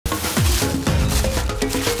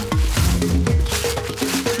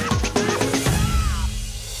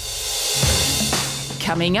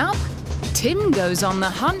Coming up, Tim goes on the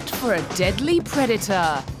hunt for a deadly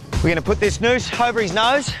predator. We're going to put this noose over his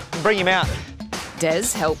nose and bring him out.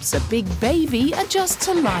 Des helps a big baby adjust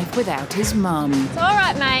to life without his mum. It's all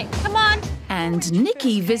right, mate. Come on. And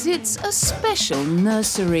Nikki visits a special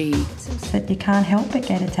nursery. But you can't help but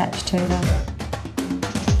get attached to them.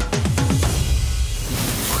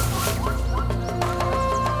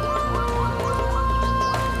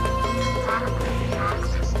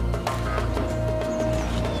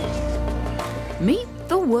 Meet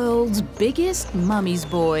the world's biggest mummy's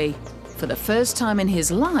boy. For the first time in his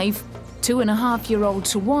life, 2.5-year-old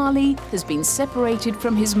Diwali has been separated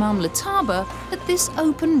from his mum Lataba at this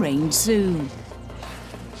open-range zoo.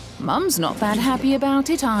 Mum's not that happy about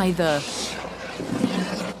it either.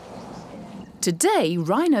 Today,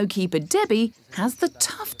 rhino keeper Debbie has the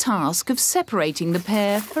tough task of separating the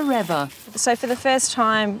pair forever. So for the first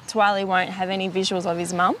time, Diwali won't have any visuals of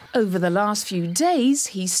his mum. Over the last few days,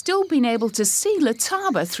 he's still been able to see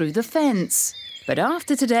Lataba through the fence. But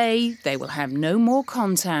after today, they will have no more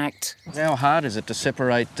contact. How hard is it to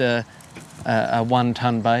separate a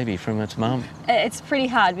 1-ton baby from its mum? It's pretty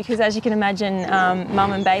hard because, as you can imagine,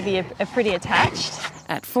 mum and baby are pretty attached.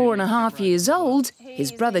 At 4.5 years old,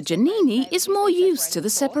 his brother Janini is more used to the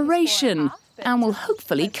separation and will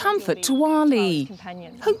hopefully comfort Diwali.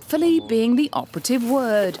 Hopefully being the operative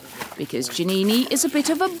word, because Janini is a bit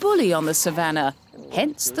of a bully on the savannah,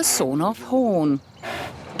 hence the sawn-off horn.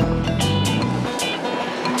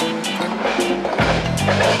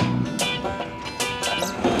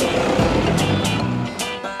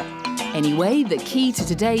 Anyway, the key to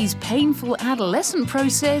today's painful adolescent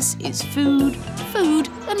process is food, food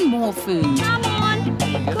and more food. Come on,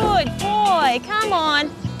 good boy, come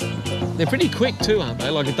on. They're pretty quick too, aren't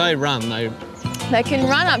they? Like if they run, They can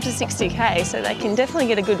run up to 60k, so they can definitely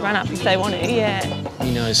get a good run up if they want to, yeah.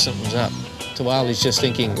 He knows something's up. Diwali's just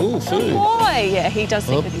thinking, ooh, food. Good boy, yeah, he does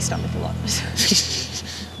think with his stomach a lot.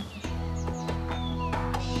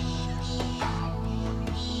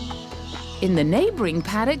 In the neighbouring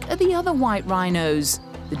paddock are the other white rhinos.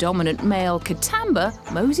 The dominant male Katamba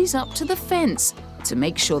moseys up to the fence to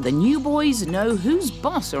make sure the new boys know who's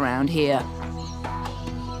boss around here.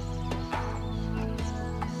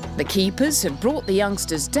 The keepers have brought the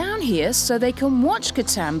youngsters down here so they can watch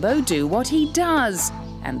Katambo do what he does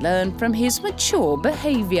and learn from his mature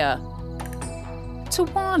behaviour.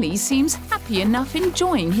 Diwali seems happy enough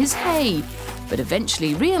enjoying his hay, but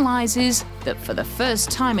eventually realises that for the first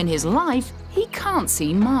time in his life, he can't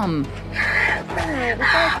see Mum. It's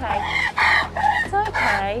okay. It's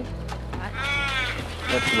okay.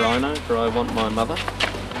 That's Rhino, for I want my mother.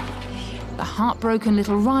 The heartbroken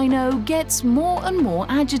little rhino gets more and more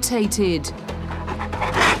agitated. It's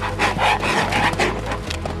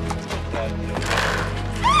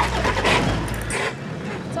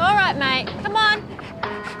all right, mate. Come on.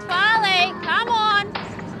 Charlie, come on.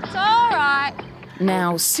 It's all right.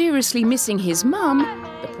 Now seriously missing his mum,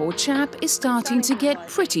 the poor chap is starting to get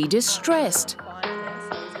pretty distressed.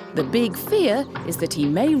 The big fear is that he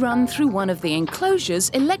may run through one of the enclosure's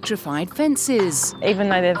electrified fences. Even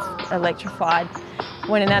though they've electrified,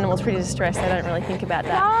 when an animal's pretty distressed, they don't really think about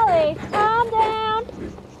that. Charlie, calm down.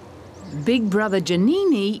 Big brother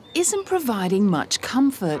Janini isn't providing much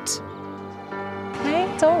comfort.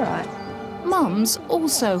 Hey, it's all right. Mum's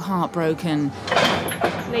also heartbroken.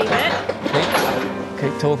 Leave it.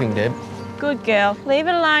 Keep talking, Deb. Good girl. Leave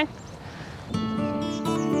it alone.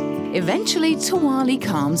 Eventually, Diwali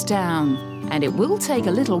calms down, and it will take a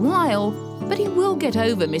little while, but he will get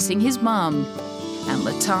over missing his mum. And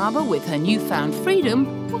Lataba, with her newfound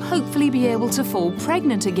freedom, will hopefully be able to fall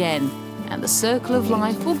pregnant again, and the circle of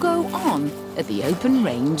life will go on at the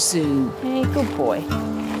open-range zoo. Hey, good boy.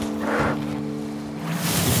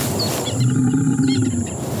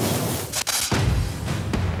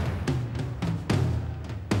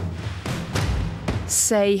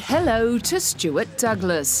 Say hello to Stuart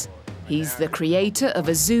Douglas. He's the creator of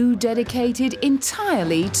a zoo dedicated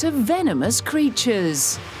entirely to venomous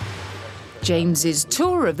creatures. James's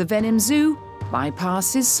tour of the Venom Zoo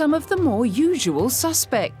bypasses some of the more usual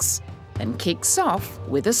suspects and kicks off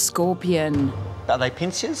with a scorpion. Are they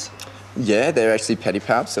pincers? Yeah, they're actually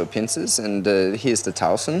pedipalps or pincers, and here's the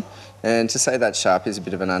Talson. And to say that sharp is a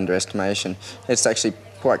bit of an underestimation. It's actually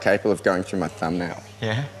quite capable of going through my thumbnail.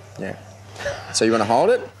 Yeah? Yeah. So you want to hold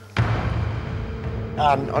it?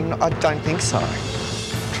 I don't think so.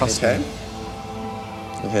 Trust me.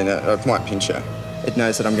 Okay, no, I might pinch her. It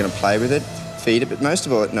knows that I'm going to play with it, feed it, but most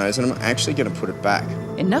of all it knows that I'm actually going to put it back.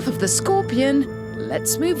 Enough of the scorpion.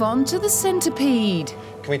 Let's move on to the centipede.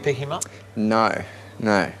 Can we pick him up? No,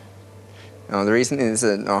 no. The reason is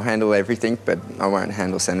that I'll handle everything, but I won't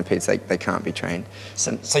handle centipedes. They can't be trained.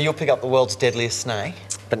 So you'll pick up the world's deadliest snake,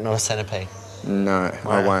 but not a centipede? No,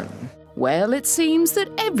 I won't. Well, it seems that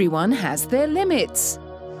everyone has their limits.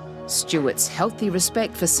 Stuart's healthy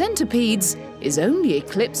respect for centipedes is only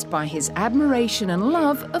eclipsed by his admiration and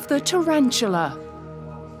love of the tarantula.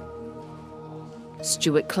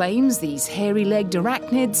 Stuart claims these hairy-legged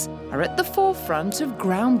arachnids are at the forefront of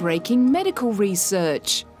groundbreaking medical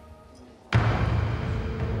research.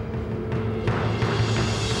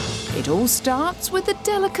 It all starts with the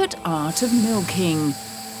delicate art of milking,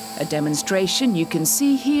 a demonstration you can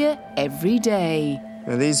see here every day.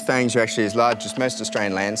 Now, these fangs are actually as large as most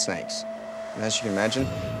Australian land snakes. And as you can imagine,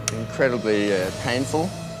 incredibly painful.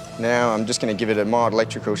 Now I'm just going to give it a mild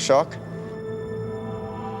electrical shock.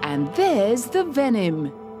 And there's the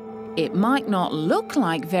venom. It might not look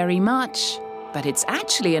like very much, but it's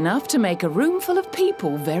actually enough to make a room full of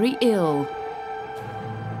people very ill.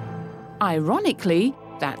 Ironically,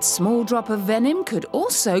 that small drop of venom could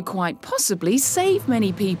also quite possibly save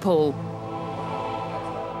many people.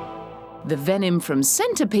 The venom from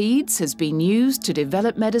centipedes has been used to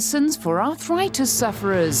develop medicines for arthritis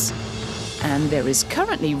sufferers. And there is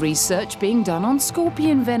currently research being done on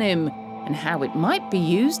scorpion venom and how it might be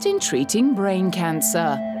used in treating brain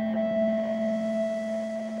cancer.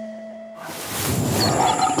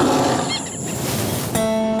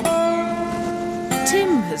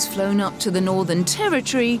 Tim has flown up to the Northern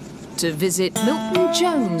Territory to visit Milton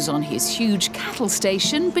Jones on his huge cattle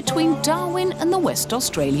station between Darwin and the West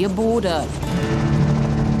Australia border.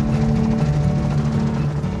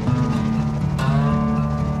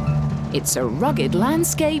 It's a rugged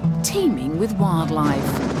landscape teeming with wildlife.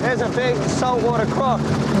 There's a big saltwater croc.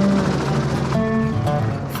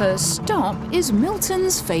 First stop is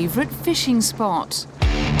Milton's favourite fishing spot.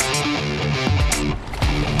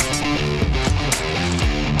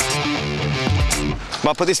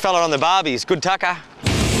 Might put this fella on the barbies. Good tucker.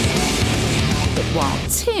 But while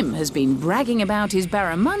Tim has been bragging about his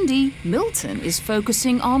barramundi, Milton is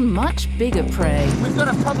focusing on much bigger prey. We've got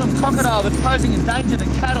a problem crocodile that's posing a danger to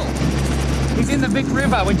cattle. He's in the big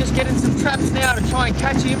river. We're just getting some traps now to try and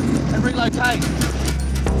catch him and relocate.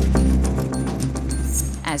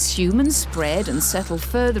 As humans spread and settle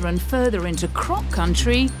further and further into croc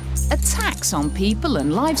country, attacks on people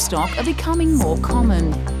and livestock are becoming more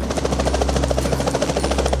common.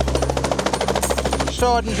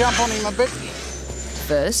 Side and jump on him a bit.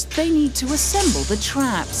 First, they need to assemble the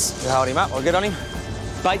traps. You hold him up, I'll get on him.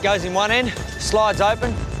 Bait goes in one end, slides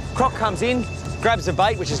open, croc comes in, grabs the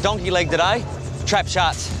bait, which is donkey leg today, trap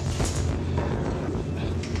shuts.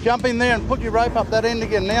 Jump in there and put your rope up that end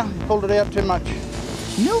again now. You pulled it out too much.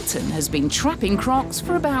 Milton has been trapping crocs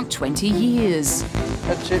for about 20 years.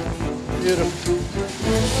 That's it. Beautiful.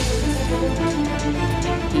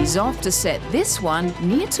 He's off to set this one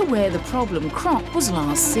near to where the problem croc was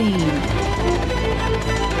last seen.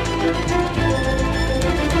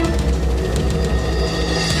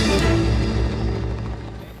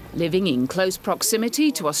 Living in close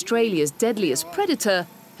proximity to Australia's deadliest predator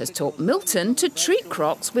has taught Milton to treat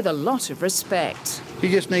crocs with a lot of respect. You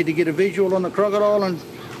just need to get a visual on the crocodile and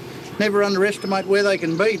never underestimate where they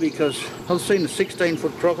can be, because I've seen a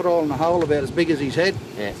 16-foot crocodile in a hole about as big as his head.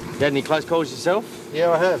 Yeah. You had any close calls yourself? Yeah,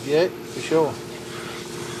 I have, yeah, for sure.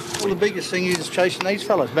 Well, the biggest thing is chasing these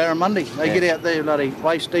fellas, barramundi. They get out there bloody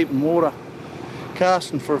waist deep in water,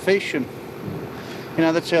 casting for a fish, and you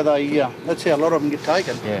know, that's how a lot of them get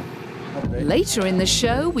taken. Yeah. Later in the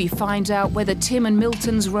show, we find out whether Tim and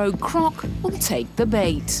Milton's rogue croc will take the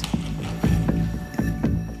bait.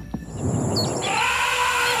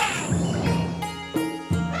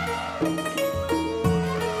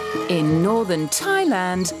 In northern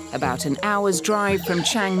Thailand, about an hour's drive from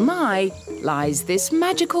Chiang Mai, lies this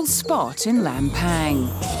magical spot in Lampang.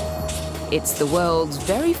 It's the world's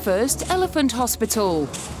very first elephant hospital,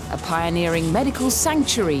 a pioneering medical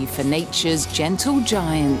sanctuary for nature's gentle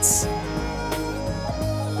giants.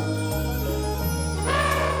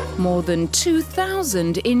 More than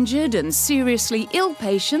 2,000 injured and seriously ill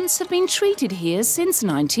patients have been treated here since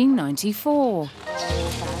 1994.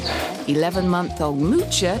 11-month-old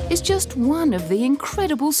Moocher is just one of the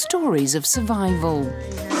incredible stories of survival.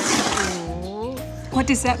 What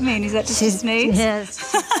does that mean? Is that just a sneeze? Yes.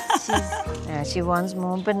 She wants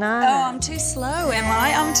more banana. Oh, I'm too slow, am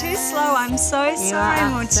I? I'm too slow. I'm so sorry,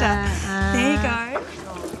 Moocher. There you go.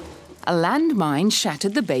 A landmine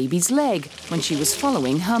shattered the baby's leg when she was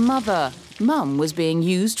following her mother. Mum was being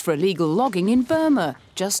used for illegal logging in Burma,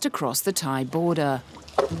 just across the Thai border.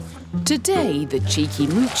 Today, the cheeky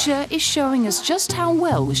moocher is showing us just how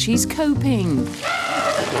well she's coping.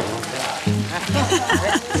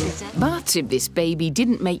 But if this baby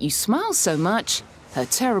didn't make you smile so much, her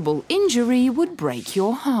terrible injury would break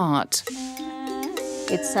your heart.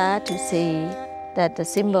 It's sad to see that the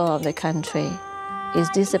symbol of the country is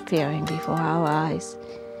disappearing before our eyes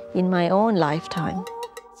in my own lifetime.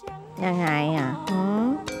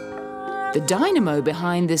 The dynamo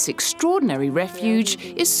behind this extraordinary refuge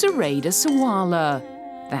is Sarada Sawala.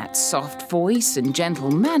 That soft voice and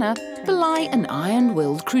gentle manner belie an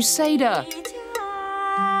iron-willed crusader.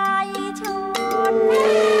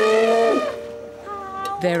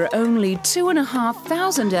 There are only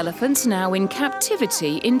 2,500 elephants now in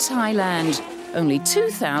captivity in Thailand. Only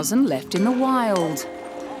 2,000 left in the wild.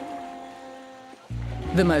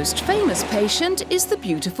 The most famous patient is the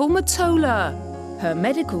beautiful Matola. Her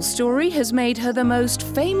medical story has made her the most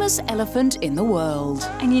famous elephant in the world.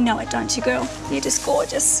 And you know it, don't you, girl? You're just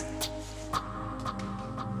gorgeous.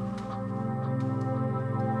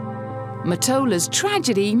 Matola's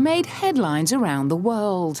tragedy made headlines around the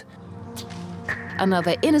world.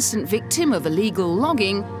 Another innocent victim of illegal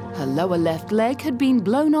logging, her lower left leg had been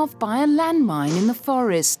blown off by a landmine in the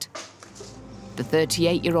forest. The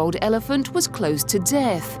 38-year-old elephant was close to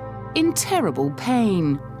death, in terrible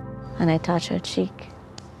pain. And I touched her cheek.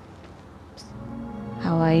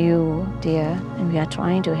 How are you, dear? And we are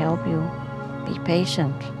trying to help you. Be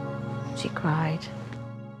patient, she cried.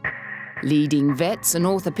 Leading vets and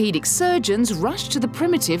orthopedic surgeons rushed to the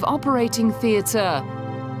primitive operating theatre.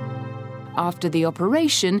 After the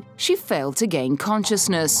operation, she failed to gain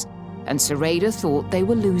consciousness, and Sarada thought they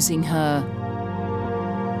were losing her.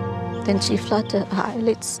 Then she fluttered her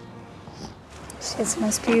eyelids. She has the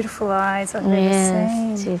most beautiful eyes I've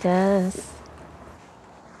ever seen. She does.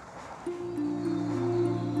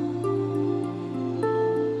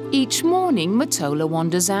 Each morning, Matola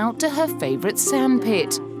wanders out to her favourite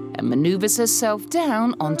sandpit and manoeuvres herself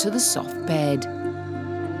down onto the soft bed.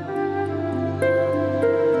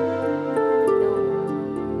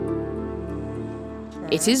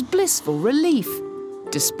 It is blissful relief.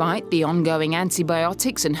 Despite the ongoing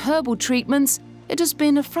antibiotics and herbal treatments, it has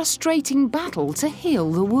been a frustrating battle to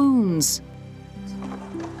heal the wounds.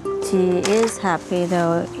 She is happy,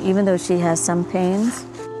 though, even though she has some pains.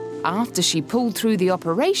 After she pulled through the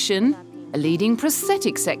operation, a leading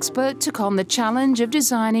prosthetics expert took on the challenge of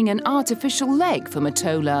designing an artificial leg for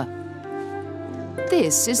Matola.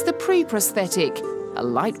 This is the pre-prosthetic, a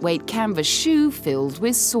lightweight canvas shoe filled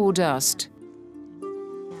with sawdust.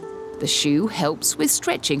 The shoe helps with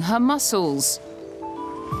stretching her muscles.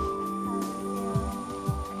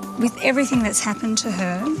 With everything that's happened to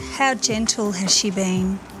her, how gentle has she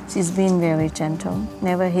been? She's been very gentle.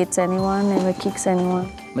 Never hits anyone, never kicks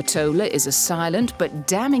anyone. Matola is a silent but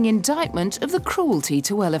damning indictment of the cruelty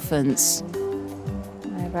to elephants.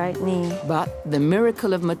 My right knee. But the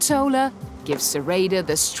miracle of Matola gives Sarada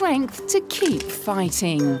the strength to keep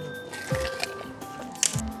fighting.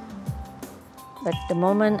 But the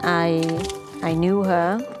moment I knew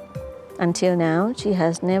her, until now, she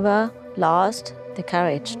has never lost the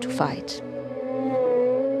courage to fight.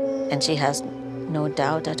 And she has no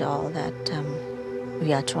doubt at all that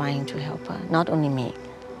we are trying to help her, not only me.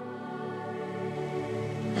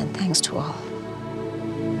 And thanks to all.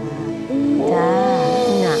 จ้า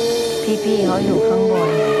น่ะพี่ๆเขาอยู่ข้างบ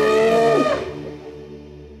น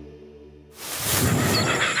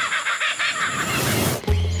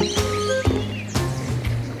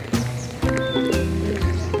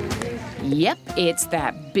Yep, it's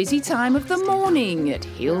that busy time of the morning at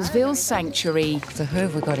Healesville Sanctuary. So who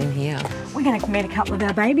have we got in here? We're going to meet a couple of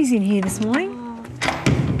our babies in here this morning.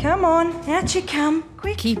 Come on, out you come,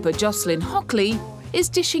 quick. Keeper Jocelyn Hockley is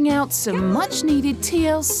dishing out some much-needed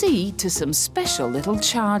TLC to some special little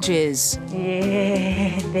charges.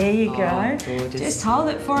 Yeah, there you go. Just hold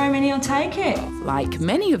it for him and he'll take it. Like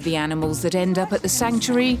many of the animals that end up at the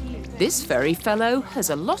sanctuary, this furry fellow has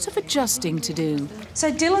a lot of adjusting to do. So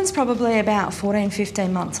Dylan's probably about 14,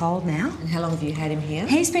 15 months old now. And how long have you had him here?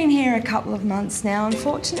 He's been here a couple of months now.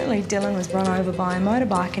 Unfortunately, Dylan was run over by a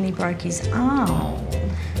motorbike and he broke his arm.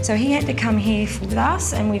 So he had to come here with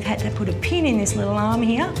us, and we've had to put a pin in this little arm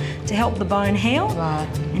here to help the bone heal. Right.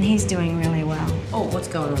 And he's doing really well. Oh, what's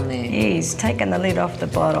going on there? He's taken the lid off the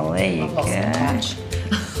bottle. There you go.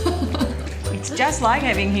 It's just like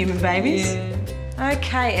having human babies. Yeah.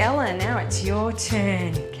 Okay, Ella, now it's your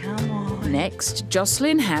turn. Come on. Next,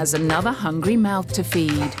 Jocelyn has another hungry mouth to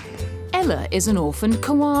feed. Ella is an orphaned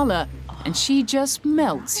koala, and she just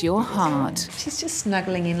melts your heart. She's just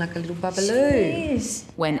snuggling in like a little bubbaloo. She is.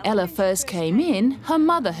 When Ella first came in, her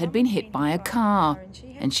mother had been hit by a car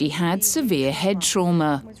and she had severe head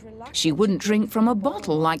trauma. She wouldn't drink from a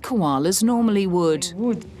bottle like koalas normally would.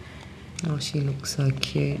 Oh, she looks so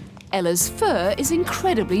cute. Ella's fur is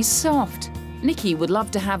incredibly soft. Nikki would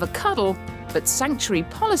love to have a cuddle, but sanctuary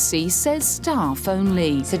policy says staff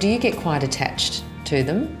only. So do you get quite attached to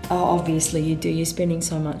them? Oh, obviously you do. You're spending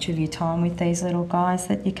so much of your time with these little guys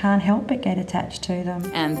that you can't help but get attached to them.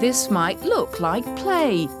 And this might look like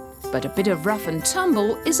play, but a bit of rough and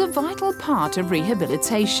tumble is a vital part of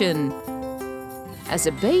rehabilitation. As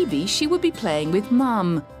a baby, she would be playing with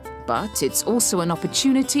Mum, but it's also an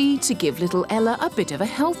opportunity to give little Ella a bit of a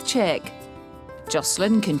health check.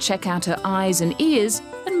 Jocelyn can check out her eyes and ears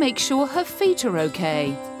and make sure her feet are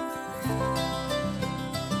okay.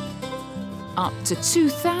 Up to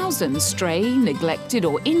 2,000 stray, neglected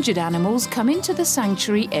or injured animals come into the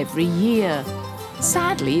sanctuary every year.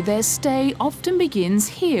 Sadly, their stay often begins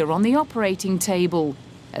here on the operating table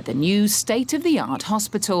at the new state-of-the-art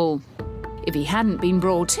hospital. If he hadn't been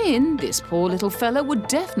brought in, this poor little fella would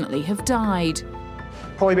definitely have died.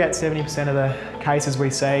 Probably about 70% of the cases we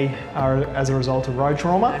see are as a result of road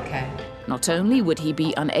trauma. Okay. Not only would he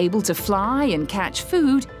be unable to fly and catch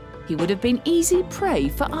food, he would have been easy prey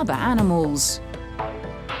for other animals.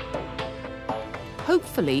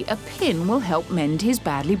 Hopefully, a pin will help mend his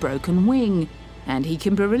badly broken wing, and he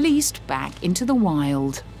can be released back into the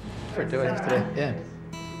wild.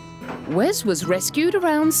 Wes was rescued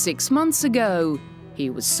around 6 months ago.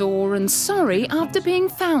 He was sore and sorry after being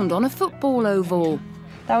found on a football oval.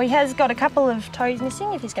 Though he has got a couple of toes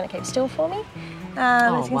missing, if he's going to keep still for me.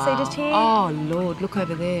 As you can see just here. Oh, Lord, look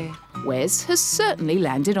over there. Wes has certainly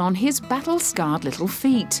landed on his battle-scarred little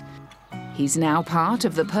feet. He's now part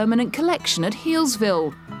of the permanent collection at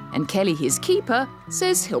Healesville, and Kelly, his keeper,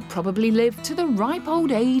 says he'll probably live to the ripe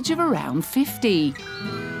old age of around 50.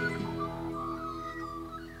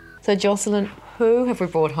 So, Jocelyn, who have we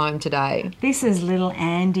brought home today? This is little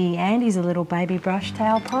Andy. Andy's a little baby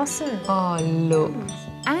brush-tailed possum. Oh, look.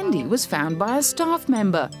 Andy was found by a staff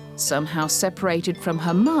member, somehow separated from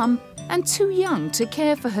her mum and too young to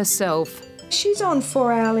care for herself. She's on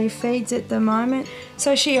 4-hourly feeds at the moment,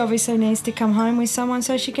 so she obviously needs to come home with someone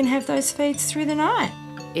so she can have those feeds through the night.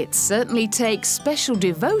 It certainly takes special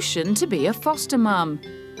devotion to be a foster mum,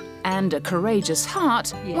 and a courageous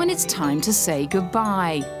heart when it's time to say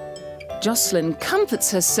goodbye. Jocelyn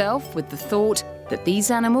comforts herself with the thought that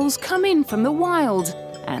these animals come in from the wild,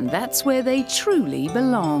 and that's where they truly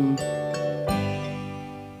belong.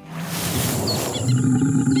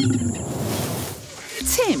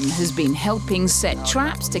 Tim has been helping set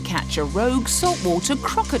traps to catch a rogue saltwater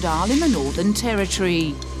crocodile in the Northern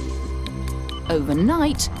Territory.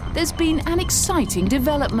 Overnight, there's been an exciting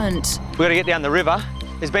development. We've got to get down the river.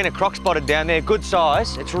 There's been a croc spotted down there, good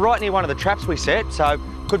size. It's right near one of the traps we set, so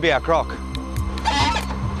could be our croc.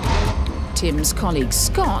 Tim's colleague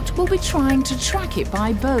Scott will be trying to track it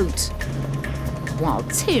by boat, while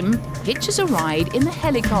Tim hitches a ride in the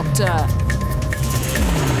helicopter.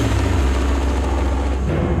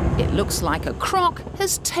 It looks like a croc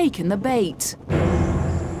has taken the bait.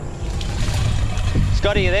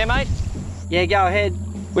 Scotty, you there, mate? Yeah, go ahead.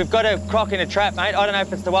 We've got a croc in a trap, mate. I don't know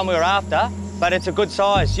if it's the one we were after, but it's a good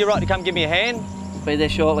size. You're right to come give me a hand? Be there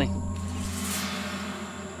shortly.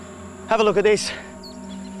 Have a look at this.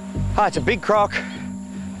 Oh, it's a big croc.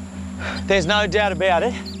 There's no doubt about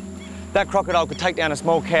it. That crocodile could take down a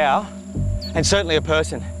small cow and certainly a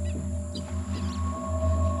person.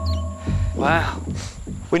 Wow.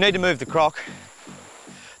 We need to move the croc.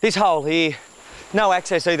 This hole here, no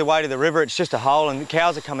access either way to the river. It's just a hole and the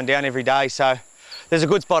cows are coming down every day, so there's a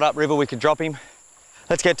good spot upriver we could drop him.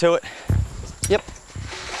 Let's get to it. Yep.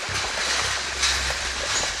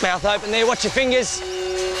 Mouth open there, watch your fingers.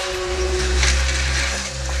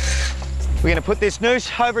 We're going to put this noose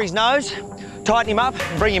over his nose, tighten him up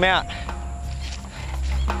and bring him out.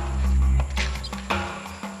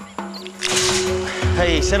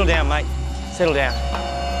 Hey, settle down, mate. Settle down.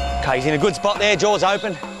 Okay, he's in a good spot there, jaws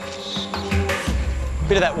open.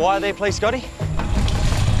 Bit of that wire there, please, Scotty.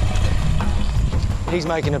 He's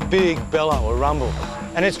making a big bellow, a rumble,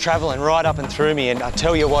 and it's travelling right up and through me, and I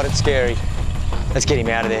tell you what, it's scary. Let's get him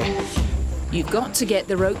out of there. You've got to get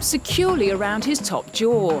the rope securely around his top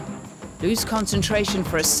jaw. Lose concentration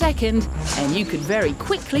for a second, and you could very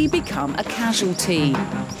quickly become a casualty.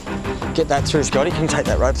 Get that through, Scotty. Can you take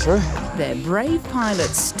that rope through? Their brave pilot,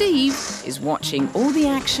 Steve, is watching all the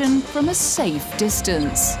action from a safe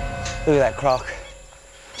distance. Look at that croc.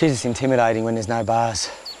 Jeez, it's intimidating when there's no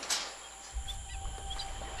bars.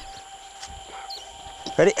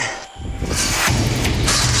 Ready?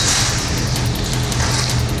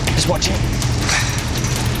 Just watching.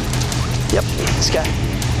 Yep, let's go.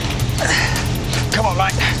 Come on,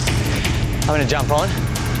 mate. I'm gonna jump on.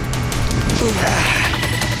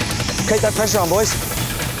 Keep that pressure on, boys.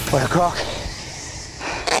 What a croc.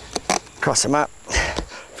 Cross him up.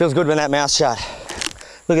 Feels good when that mouth's shut.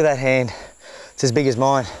 Look at that hand. It's as big as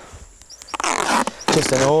mine.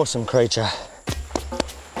 Just an awesome creature.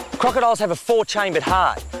 Crocodiles have a 4-chambered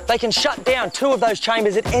heart. They can shut down 2 of those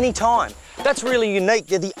chambers at any time. That's really unique.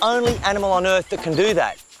 They're the only animal on Earth that can do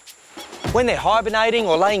that. When they're hibernating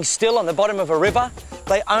or laying still on the bottom of a river,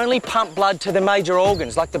 they only pump blood to the major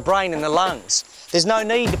organs like the brain and the lungs. There's no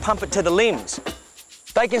need to pump it to the limbs.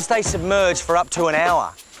 They can stay submerged for up to an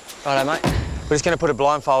hour. Righto, mate. We're just going to put a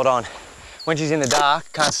blindfold on. When she's in the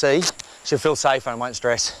dark, can't see, she'll feel safer and won't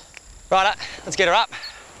stress. Righto, let's get her up.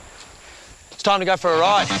 It's time to go for a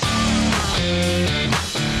ride.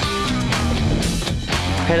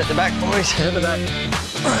 Head at the back, boys. Head at the back.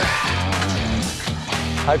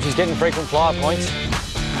 Hope she's getting frequent flyer points.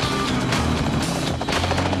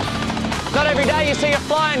 Not every day you see a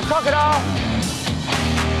flying crocodile.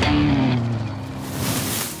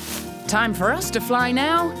 Time for us to fly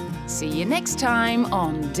now. See you next time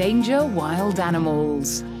on Danger Wild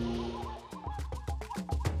Animals.